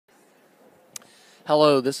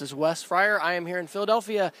Hello, this is Wes Fryer. I am here in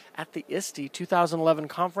Philadelphia at the ISTE 2011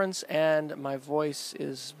 conference, and my voice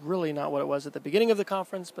is really not what it was at the beginning of the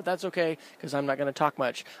conference, but that's okay because I'm not going to talk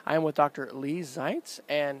much. I am with Dr. Leigh Zeitz,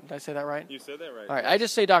 and did I say that right? You said that right. All right, I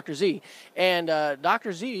just say Dr. Z. And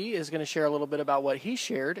Dr. Z is going to share a little bit about what he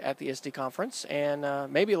shared at the ISTE conference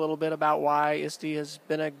and maybe a little bit about why ISTE has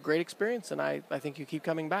been a great experience, and I think you keep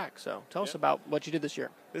coming back. So tell us about what you did this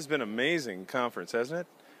year. This has been an amazing conference, hasn't it?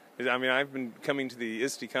 I mean, I've been coming to the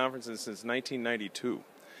ISTE conferences since 1992.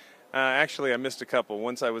 Actually, I missed a couple.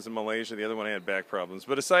 Once I was in Malaysia, the other one I had back problems.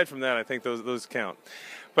 But aside from that, I think those count.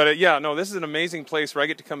 But yeah, no, this is an amazing place where I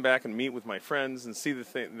get to come back and meet with my friends and see the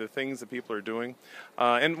things that people are doing.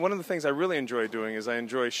 And one of the things I really enjoy doing is I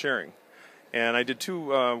enjoy sharing. And I did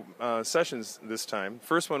two sessions this time.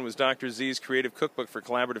 First one was Dr. Z's Creative Cookbook for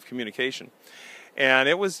Collaborative Communication. And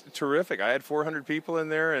it was terrific. I had 400 people in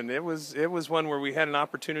there, and it was one where we had an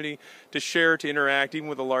opportunity to share, to interact, even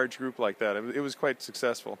with a large group like that. It was quite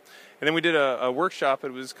successful. And then we did a workshop.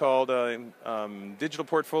 It was called Digital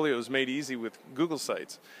Portfolios Made Easy with Google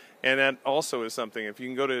Sites. And that also is something, if you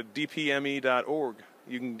can go to dpme.org,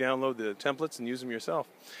 you can download the templates and use them yourself.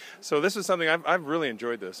 So this is something I've really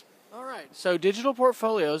enjoyed this. All right. So digital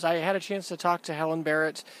portfolios, I had a chance to talk to Helen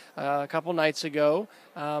Barrett a couple nights ago.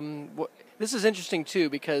 This is interesting, too,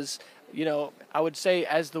 because, you know, I would say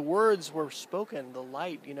as the words were spoken, the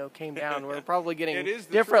light, you know, came down. We're probably getting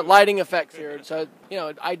different lighting effects here. So, you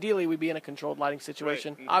know, ideally we'd be in a controlled lighting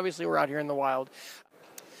situation. Right. Obviously, we're out here in the wild.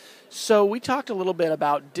 So we talked a little bit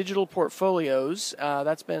about digital portfolios.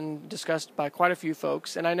 That's been discussed by quite a few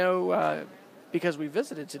folks. And I know because we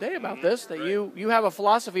visited today about this, that you have a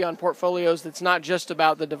philosophy on portfolios that's not just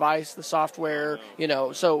about the device, the software, you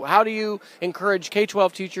know. So how do you encourage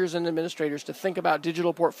K-12 teachers and administrators to think about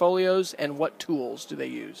digital portfolios, and what tools do they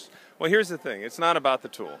use? Well, here's the thing. It's not about the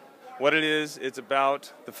tool. What it is, it's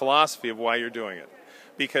about the philosophy of why you're doing it.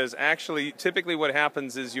 Because actually, typically what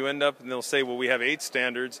happens is you end up, and they'll say, well, we have 8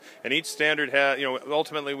 standards, and each standard has, you know,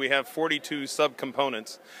 ultimately we have 42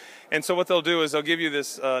 subcomponents. And so what they'll do is they'll give you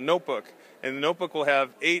this notebook, and the notebook will have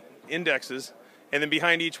 8 indexes, and then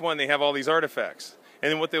behind each one they have all these artifacts.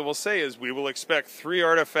 And then what they will say is, we will expect 3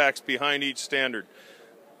 artifacts behind each standard.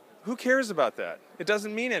 Who cares about that? It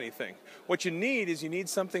doesn't mean anything. What you need is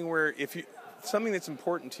something where something that's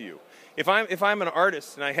important to you. If I'm an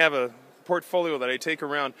artist and I have a portfolio that I take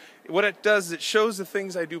around, what it does is it shows the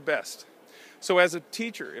things I do best. So as a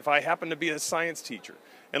teacher, if I happen to be a science teacher,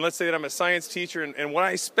 and let's say that I'm a science teacher, and what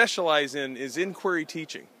I specialize in is inquiry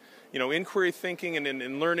teaching, you know, inquiry thinking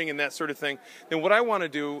and learning and that sort of thing, then what I want to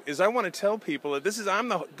do is I want to tell people that I'm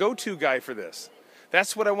the go-to guy for this.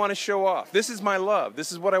 That's what I want to show off. This is my love.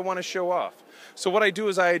 This is what I want to show off. So what I do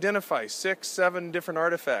is I identify 6, 7 different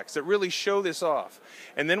artifacts that really show this off.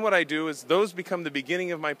 And then what I do is those become the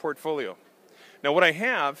beginning of my portfolio. Now what I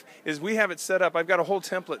have is we have it set up. I've got a whole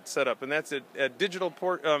template set up, and that's at Digital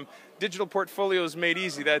Portfolios Made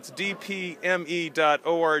Easy. That's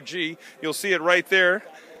dpme.org. You'll see it right there.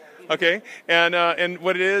 Okay, and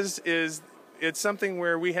what it is it's something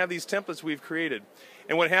where we have these templates we've created.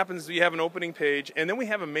 And what happens is we have an opening page, and then we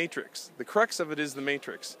have a matrix. The crux of it is the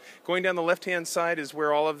matrix. Going down the left-hand side is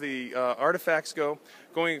where all of the artifacts go.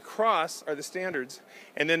 Going across are the standards.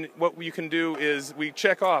 And then what you can do is we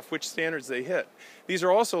check off which standards they hit. These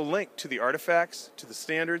are also linked to the artifacts, to the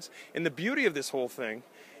standards. And the beauty of this whole thing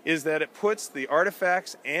is that it puts the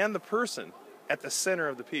artifacts and the person at the center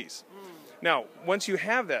of the piece. Now, once you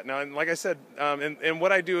have that, now, and like I said, and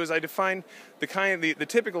what I do is I define the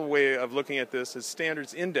typical way of looking at this is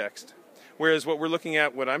standards indexed, whereas what we're looking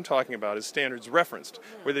at, what I'm talking about, is standards referenced,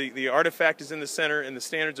 where the artifact is in the center and the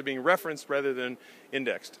standards are being referenced rather than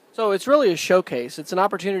indexed. So it's really a showcase. It's an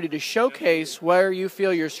opportunity to showcase where you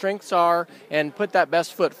feel your strengths are and put that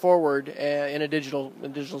best foot forward in a digital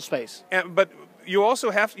space. But you also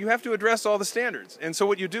have to address all the standards, and so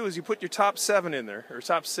what you do is you put your top 7 in there, or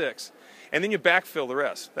top 6. And then you backfill the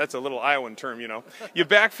rest. That's a little Iowan term, you know. You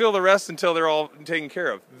backfill the rest until they're all taken care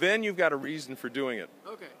of. Then you've got a reason for doing it.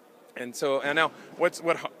 Okay. And now, what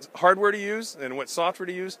hardware to use and what software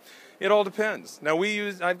to use, it all depends. Now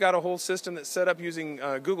I've got a whole system that's set up using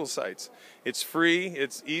Google Sites. It's free.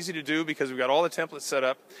 It's easy to do because we've got all the templates set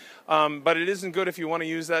up. But it isn't good if you want to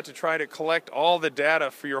use that to try to collect all the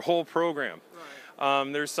data for your whole program.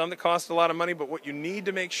 Right. There's some that cost a lot of money, but what you need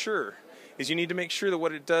to make sure is that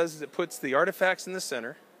what it does is it puts the artifacts in the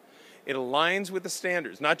center. It aligns with the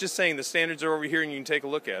standards, not just saying the standards are over here and you can take a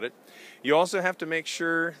look at it. You also have to make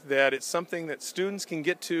sure that it's something that students can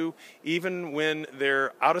get to even when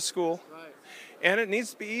they're out of school. Right. And it needs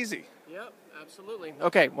to be easy. Yep. Absolutely.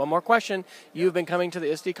 Okay, one more question. You've been coming to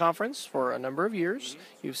the ISTE conference for a number of years.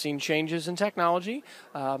 You've seen changes in technology.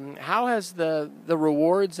 How has the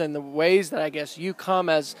rewards and the ways that I guess you come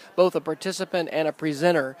as both a participant and a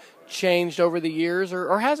presenter changed over the years,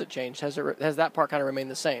 or has it changed? Has that part kind of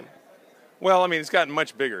remained the same? Well, I mean, it's gotten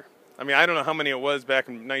much bigger. I mean, I don't know how many it was back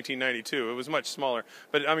in 1992. It was much smaller.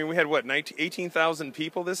 But, I mean, we had, what, 18,000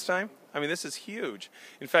 people this time? I mean, this is huge.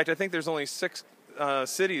 In fact, I think there's only 6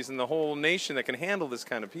 cities in the whole nation that can handle this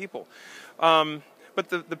kind of people. But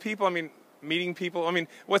the people, I mean, meeting people, I mean,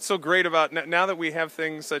 what's so great about, now that we have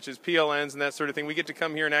things such as PLNs and that sort of thing, we get to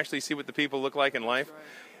come here and actually see what the people look like in life.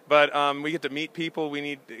 But we get to meet people. We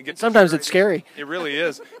need to get. Sometimes it's scary. It really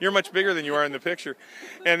is. You're much bigger than you are in the picture,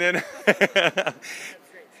 and then,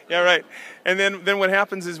 yeah, right. And then what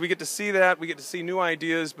happens is we get to see that. We get to see new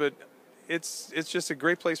ideas, but it's just a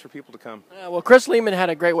great place for people to come. Well, Chris Lehman had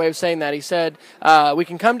a great way of saying that. He said, "We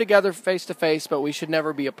can come together face to face, but we should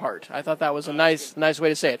never be apart." I thought that was a nice way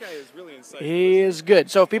to say it. That guy is really insightful. He is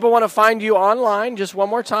good. So if people want to find you online, just one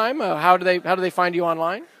more time, how do they find you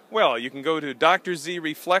online? Well, you can go to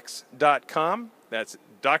drzreflex.com. That's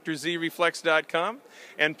drzreflex.com.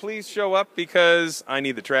 And please show up because I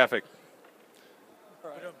need the traffic.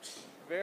 All right.